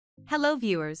Hello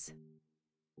viewers.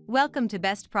 Welcome to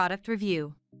Best Product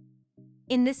Review.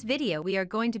 In this video we are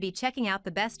going to be checking out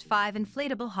the best 5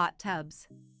 inflatable hot tubs.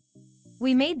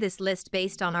 We made this list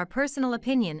based on our personal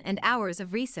opinion and hours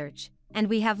of research, and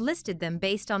we have listed them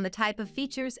based on the type of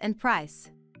features and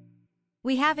price.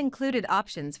 We have included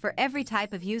options for every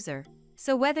type of user,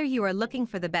 so whether you are looking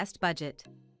for the best budget.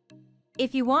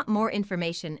 If you want more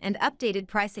information and updated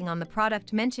pricing on the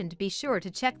product mentioned, be sure to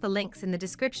check the links in the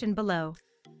description below.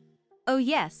 Oh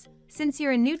yes, since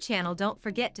you're a new channel, don't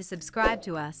forget to subscribe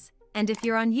to us, and if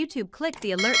you're on YouTube, click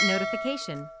the alert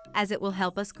notification, as it will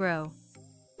help us grow.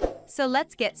 So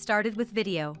let's get started with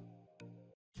video.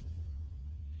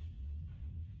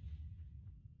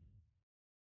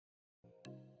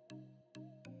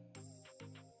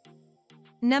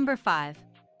 Number 5.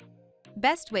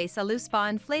 Bestway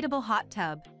SaluSpa Inflatable Hot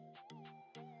Tub.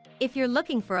 If you're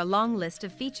looking for a long list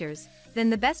of features, then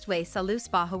the Bestway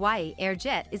SaluSpa Hawaii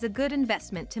AirJet is a good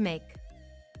investment to make.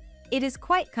 It is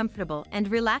quite comfortable and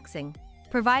relaxing,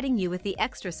 providing you with the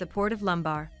extra support of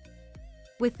lumbar.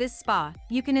 With this spa,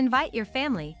 you can invite your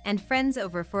family and friends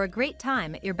over for a great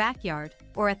time at your backyard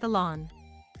or at the lawn.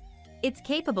 It's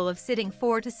capable of sitting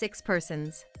 4 to 6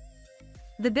 persons.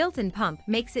 The built-in pump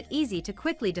makes it easy to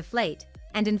quickly deflate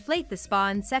and inflate the spa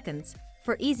in seconds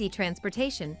for easy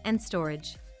transportation and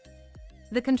storage.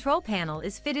 The control panel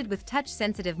is fitted with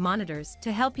touch-sensitive monitors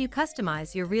to help you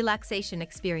customize your relaxation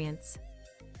experience.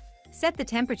 Set the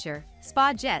temperature,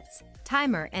 spa jets,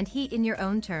 timer, and heat in your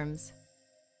own terms.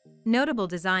 Notable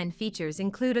design features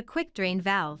include a quick drain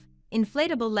valve,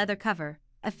 inflatable leather cover,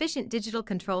 efficient digital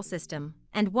control system,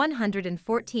 and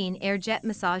 114 AirJet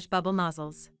massage bubble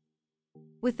nozzles.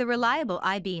 With the reliable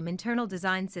I-beam internal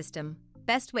design system,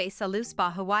 Bestway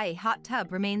SaluSpa Hawaii Hot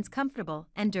Tub remains comfortable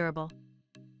and durable.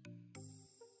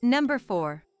 Number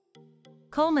 4.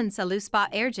 Coleman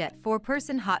SaluSpa AirJet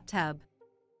 4-Person Hot Tub.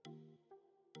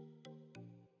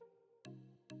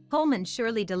 Coleman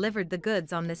surely delivered the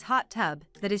goods on this hot tub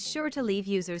that is sure to leave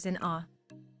users in awe.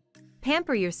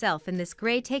 Pamper yourself in this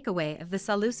gray takeaway of the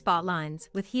SaluSpa lines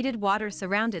with heated water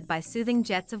surrounded by soothing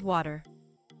jets of water.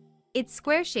 Its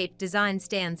square-shaped design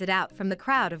stands it out from the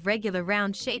crowd of regular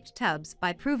round-shaped tubs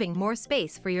by proving more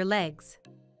space for your legs.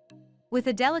 With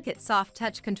a delicate soft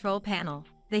touch control panel,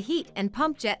 the heat and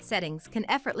pump jet settings can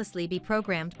effortlessly be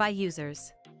programmed by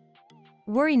users.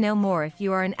 Worry no more if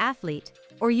you are an athlete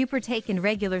or you partake in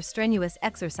regular strenuous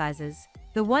exercises.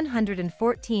 The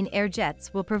 114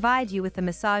 AirJets will provide you with the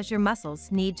massage your muscles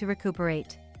need to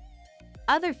recuperate.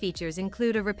 Other features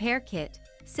include a repair kit,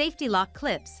 safety lock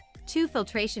clips, 2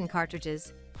 filtration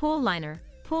cartridges, pool liner,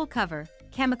 pool cover,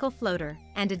 chemical floater,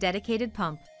 and a dedicated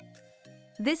pump.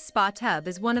 This spa tub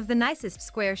is one of the nicest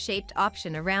square-shaped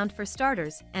option around for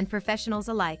starters and professionals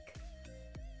alike.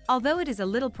 Although it is a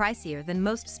little pricier than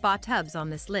most spa tubs on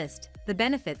this list, the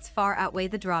benefits far outweigh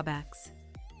the drawbacks.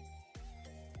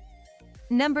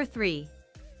 Number 3.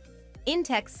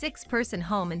 Intex 6-Person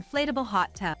Home Inflatable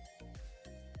Hot Tub.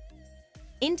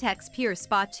 Intex Pure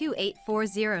Spa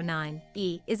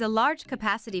 28409E is a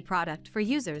large-capacity product for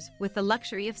users with the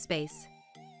luxury of space.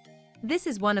 This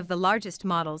is one of the largest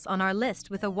models on our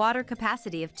list with a water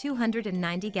capacity of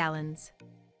 290 gallons.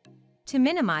 To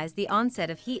minimize the onset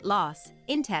of heat loss,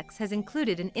 Intex has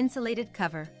included an insulated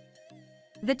cover.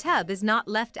 The tub is not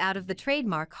left out of the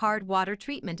trademark hard water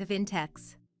treatment of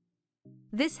Intex.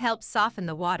 This helps soften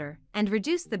the water and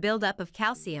reduce the buildup of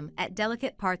calcium at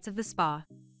delicate parts of the spa.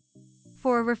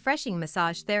 For a refreshing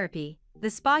massage therapy, the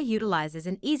spa utilizes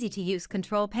an easy-to-use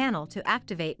control panel to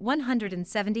activate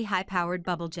 170 high-powered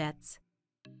bubble jets.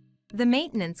 The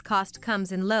maintenance cost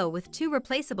comes in low with 2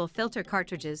 replaceable filter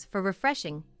cartridges for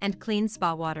refreshing and clean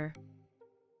spa water.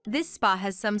 This spa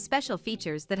has some special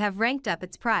features that have ranked up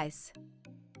its price.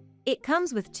 It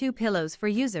comes with 2 pillows for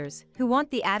users who want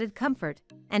the added comfort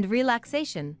and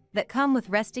relaxation that come with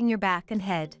resting your back and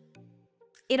head.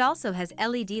 It also has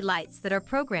LED lights that are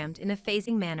programmed in a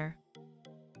phasing manner.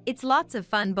 It's lots of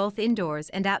fun both indoors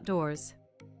and outdoors.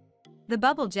 The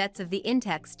bubble jets of the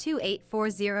Intex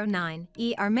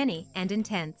 28409E are many and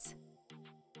intense.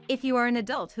 If you are an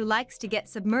adult who likes to get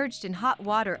submerged in hot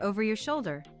water over your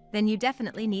shoulder, then you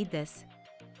definitely need this.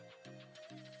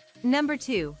 Number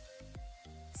 2.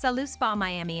 SaluSpa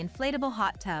Miami Inflatable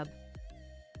Hot Tub.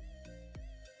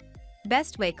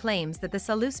 Bestway claims that the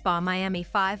SaluSpa Miami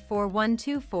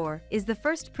 54124 is the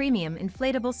first premium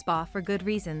inflatable spa for good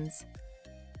reasons.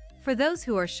 For those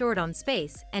who are short on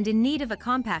space and in need of a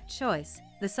compact choice,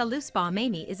 the SaluSpa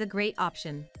Miami is a great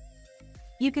option.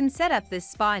 You can set up this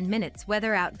spa in minutes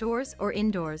whether outdoors or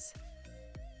indoors.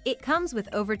 It comes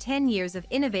with over 10 years of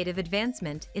innovative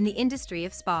advancement in the industry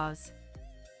of spas.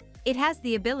 It has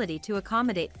the ability to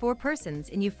accommodate 4 persons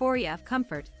in euphoria of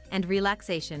comfort and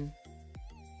relaxation.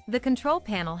 The control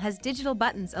panel has digital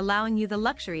buttons allowing you the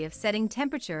luxury of setting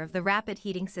temperature of the rapid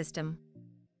heating system.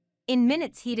 In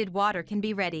minutes, heated water can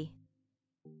be ready.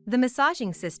 The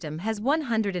massaging system has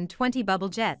 120 bubble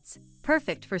jets,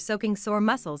 perfect for soaking sore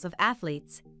muscles of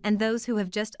athletes and those who have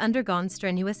just undergone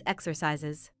strenuous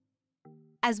exercises.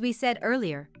 As we said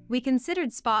earlier, we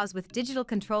considered spas with digital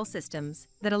control systems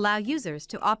that allow users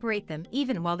to operate them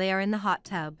even while they are in the hot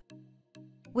tub.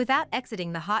 Without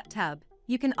exiting the hot tub,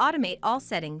 you can automate all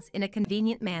settings in a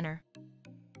convenient manner.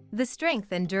 The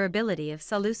strength and durability of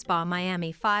SaluSpa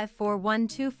Miami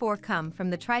 54124 come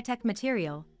from the Tritech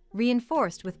material,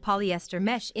 reinforced with polyester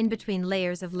mesh in between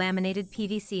layers of laminated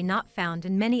PVC not found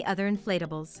in many other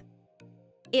inflatables.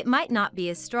 It might not be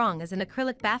as strong as an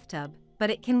acrylic bathtub, but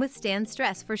it can withstand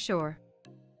stress for sure.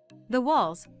 The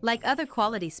walls, like other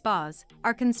quality spas,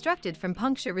 are constructed from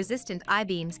puncture-resistant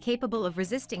I-beams capable of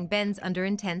resisting bends under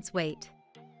intense weight.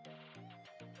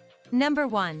 Number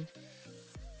 1.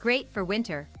 Great for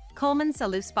winter, Coleman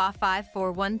SaluSpa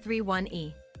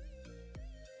 54131E.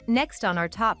 Next on our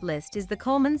top list is the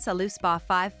Coleman SaluSpa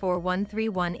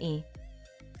 54131E.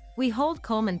 We hold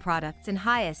Coleman products in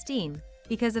high esteem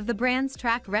because of the brand's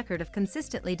track record of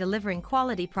consistently delivering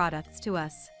quality products to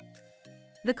us.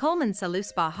 The Coleman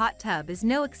SaluSpa Hot Tub is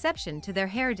no exception to their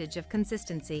heritage of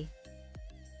consistency.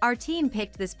 Our team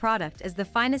picked this product as the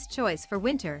finest choice for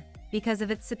winter because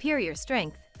of its superior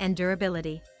strength and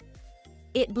durability.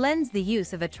 It blends the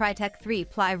use of a Tritech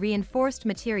 3-ply reinforced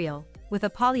material with a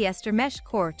polyester mesh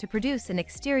core to produce an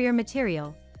exterior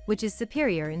material which is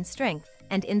superior in strength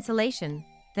and insulation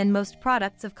than most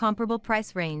products of comparable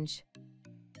price range.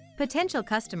 Potential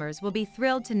customers will be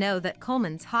thrilled to know that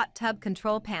Coleman's hot tub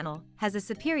control panel has a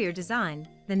superior design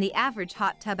than the average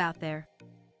hot tub out there.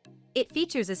 It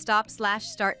features a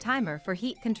stop/start timer for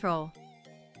heat control.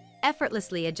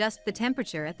 Effortlessly adjust the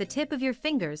temperature at the tip of your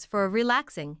fingers for a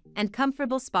relaxing and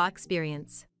comfortable spa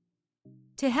experience.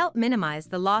 To help minimize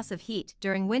the loss of heat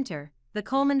during winter, the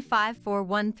Coleman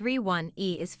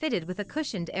 54131E is fitted with a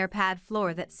cushioned air pad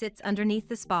floor that sits underneath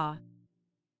the spa.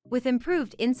 With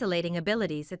improved insulating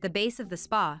abilities at the base of the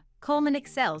spa, Coleman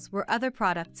excels where other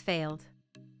products failed.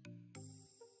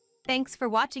 Thanks for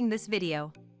watching this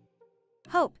video.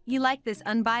 Hope you like this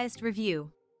unbiased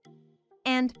review.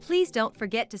 And please don't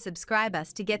forget to subscribe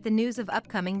us to get the news of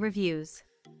upcoming reviews.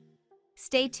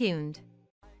 Stay tuned.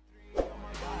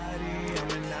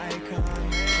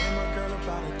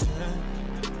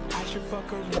 Fuck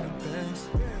her in the